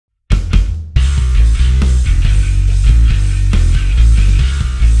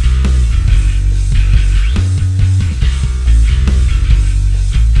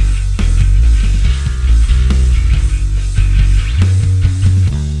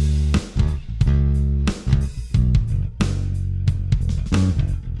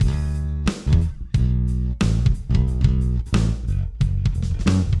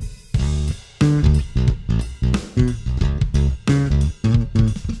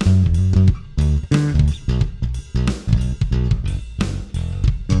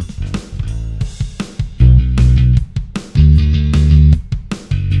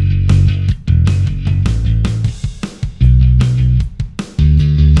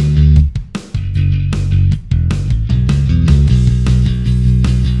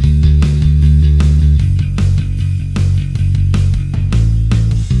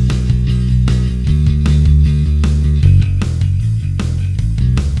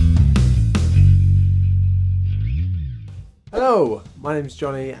Hello, my name's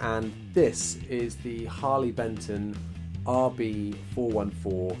Johnny and this is the Harley Benton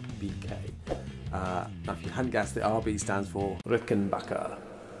RB414 BK. Now if you hadn't guessed, the RB stands for Rickenbacker.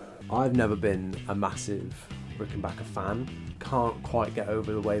 I've never been a massive Rickenbacker fan. Can't quite get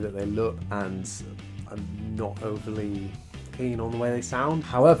over the way that they look and I'm not overly keen on the way they sound.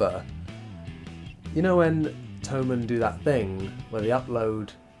 However, you know when Thomann do that thing where they upload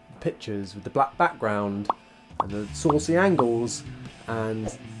pictures with the black background and the saucy angles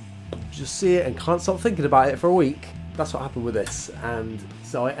and just see it and can't stop thinking about it for a week? That's what happened with this, and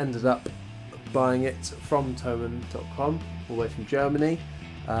so I ended up buying it from Thomann.com, all the way from Germany,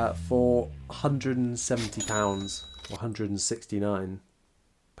 for £170 or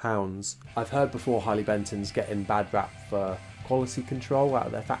 £169. I've heard before Harley Benton's getting bad rap for quality control out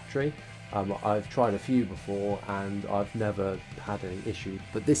of their factory. I've tried a few before and I've never had any issue,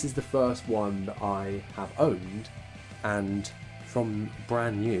 but this is the first one that I have owned, and from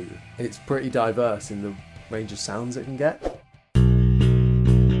brand new. It's pretty diverse in the range of sounds it can get.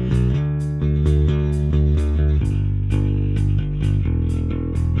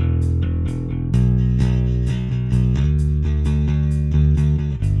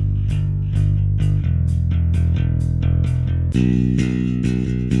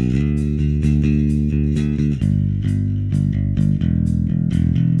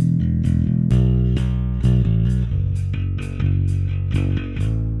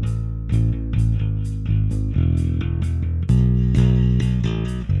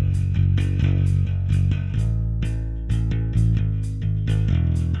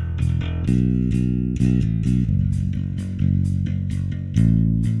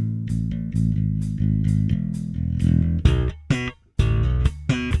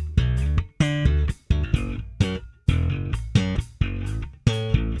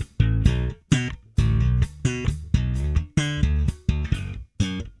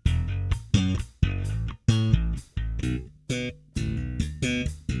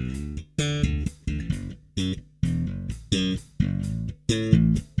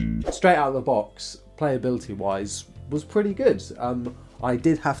 Straight out of the box, playability wise, was pretty good. I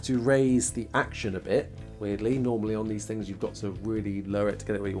did have to raise the action a bit, weirdly. Normally on these things you've got to really lower it to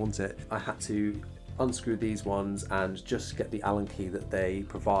get it where you want it. I had to unscrew these ones and just get the Allen key that they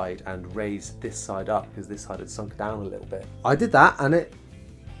provide and raise this side up because this side had sunk down a little bit. I did that and it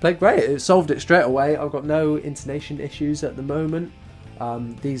played great. It solved it straight away. I've got no intonation issues at the moment.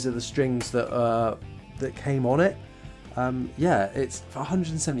 These are the strings that came on it. Yeah, it's for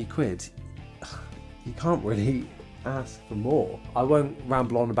 170 quid. You can't really ask for more. I won't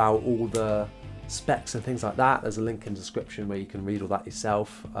ramble on about all the specs and things like that. There's a link in the description where you can read all that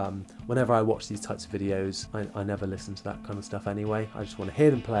yourself. Whenever I watch these types of videos, I never listen to that kind of stuff anyway. I just want to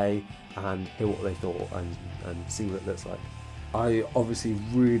hear them play and hear what they thought and see what it looks like. I obviously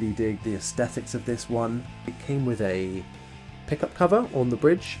really dig the aesthetics of this one. It came with a pickup cover on the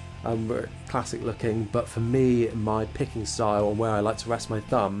bridge. Classic looking, but for me, my picking style and where I like to rest my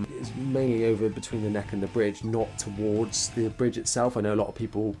thumb is mainly over between the neck and the bridge, not towards the bridge itself. I know a lot of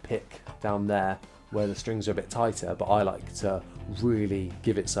people pick down there where the strings are a bit tighter, but I like to really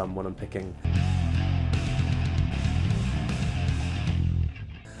give it some when I'm picking.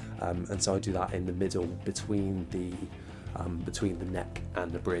 And so I do that in the middle between the neck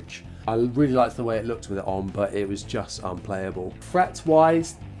and the bridge. I really liked the way it looked with it on, but it was just unplayable. Fret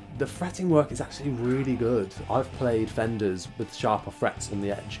wise, the fretting work is actually really good. I've played Fenders with sharper frets on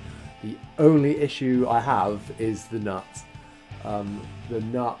the edge. The only issue I have is the nut. The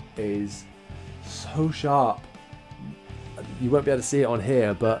nut is so sharp. You won't be able to see it on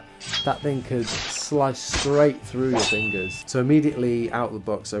here, but that thing could slice straight through your fingers. So immediately out of the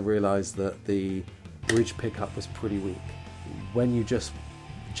box I realised that the bridge pickup was pretty weak. When you just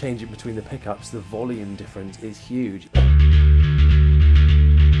change it between the pickups, the volume difference is huge.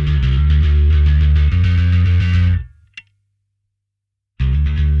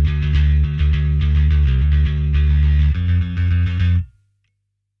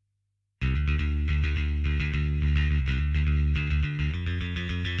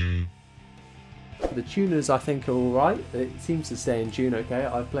 The tuners I think are alright. It seems to stay in tune okay.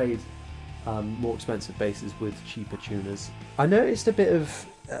 I've played more expensive basses with cheaper tuners. I noticed a bit of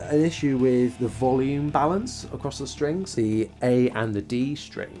an issue with the volume balance across the strings. The A and the D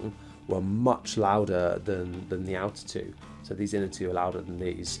string were much louder than the outer two. So these inner two are louder than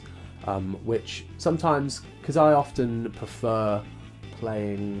these, which sometimes, because I often prefer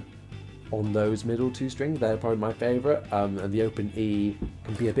playing on those middle two strings, they're probably my favourite, and the open E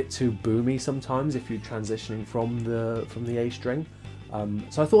can be a bit too boomy sometimes if you're transitioning from the A string.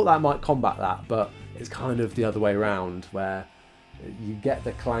 So I thought that might combat that, but it's kind of the other way around, where You get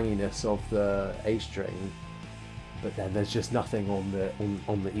the clanginess of the A string, but then there's just nothing on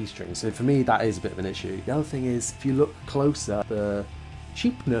the E string. So for me, that is a bit of an issue. The other thing is, if you look closer, the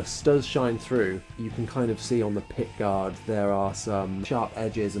cheapness does shine through. You can kind of see on the pick guard there are some sharp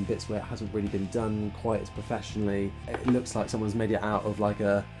edges and bits where it hasn't really been done quite as professionally. It looks like someone's made it out of like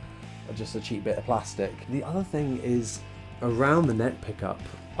just a cheap bit of plastic. The other thing is around the neck pickup.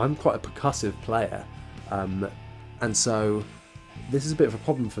 I'm quite a percussive player, and so this is a bit of a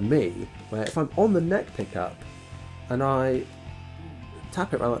problem for me, where if I'm on the neck pickup and I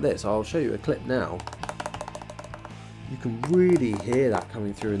tap it around like this, I'll show you a clip now, you can really hear that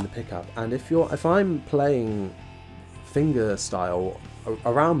coming through in the pickup. And if I'm playing finger style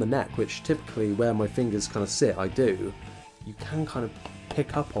around the neck, which typically where my fingers kind of sit, I do, you can kind of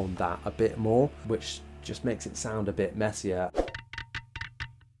pick up on that a bit more, which just makes it sound a bit messier.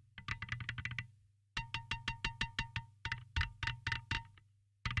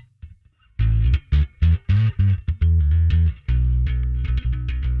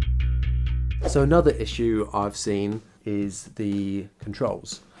 So another issue I've seen is the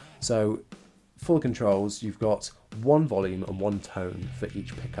controls. So for the controls, you've got one volume and one tone for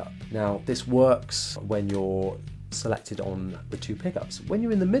each pickup. Now this works when you're selected on the two pickups. When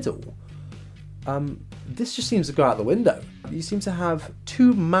you're in the middle, this just seems to go out the window. You seem to have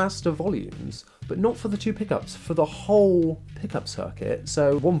two master volumes, but not for the two pickups, for the whole pickup circuit.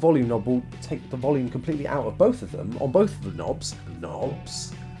 So one volume knob will take the volume completely out of both of them, on both of the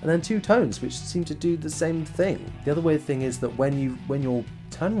knobs, and then two tones which seem to do the same thing. The other weird thing is that when you're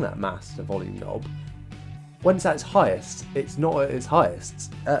turning that master volume knob, when it's at its highest, it's not at its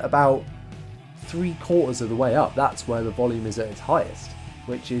highest. At about 3/4 of the way up, that's where the volume is at its highest,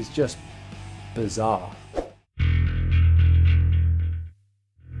 which is just bizarre.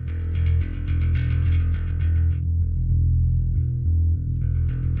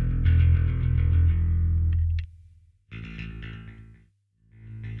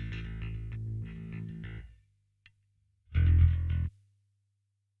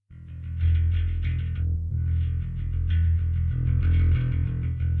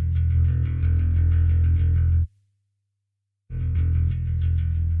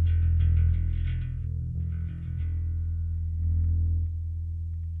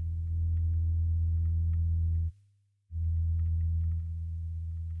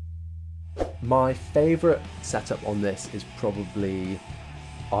 My favourite setup on this is probably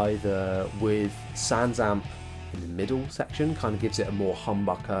either with Sansamp in the middle section, kind of gives it a more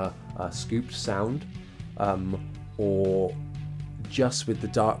humbucker, scooped sound, or just with the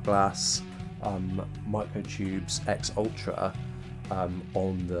Darkglass Microtubes X Ultra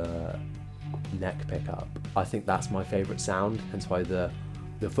on the neck pickup. I think that's my favourite sound, hence why the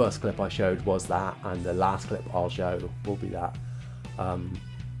first clip I showed was that, and the last clip I'll show will be that.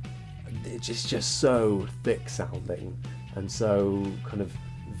 It's just so thick sounding and so kind of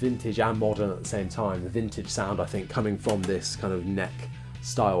vintage and modern at the same time. The vintage sound, I think, coming from this kind of neck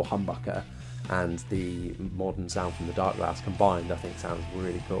style humbucker, and the modern sound from the Darkglass combined, I think sounds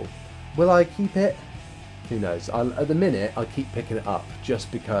really cool. Will I keep it? Who knows? At the minute I keep picking it up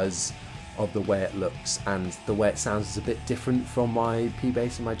just because of the way it looks, and the way it sounds is a bit different from my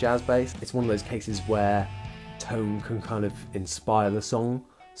P-bass and my jazz bass. It's one of those cases where tone can kind of inspire the song.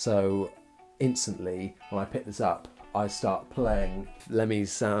 So instantly, when I pick this up, I start playing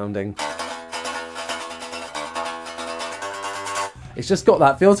Lemmy's sounding. It's just got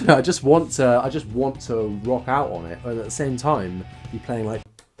that feel to it. I just want to rock out on it, but at the same time, you're playing like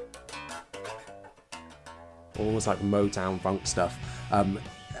almost like Motown funk stuff.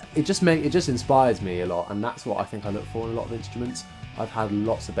 It just inspires me a lot, and that's what I think I look for in a lot of instruments. I've had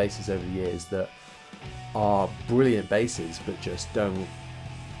lots of basses over the years that are brilliant basses, but just don't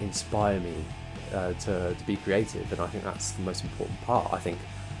inspire me to be creative, and I think that's the most important part. I think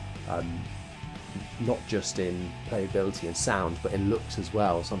not just in playability and sound, but in looks as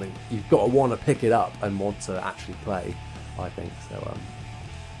well. Something you've got to want to pick it up and want to actually play, I think. So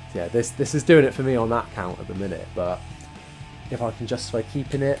yeah, this is doing it for me on that count at the minute, but if I can justify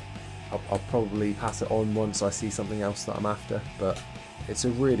keeping it, I'll probably pass it on once I see something else that I'm after. But it's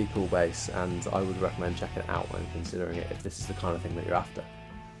a really cool bass, and I would recommend checking it out when considering it if this is the kind of thing that you're after.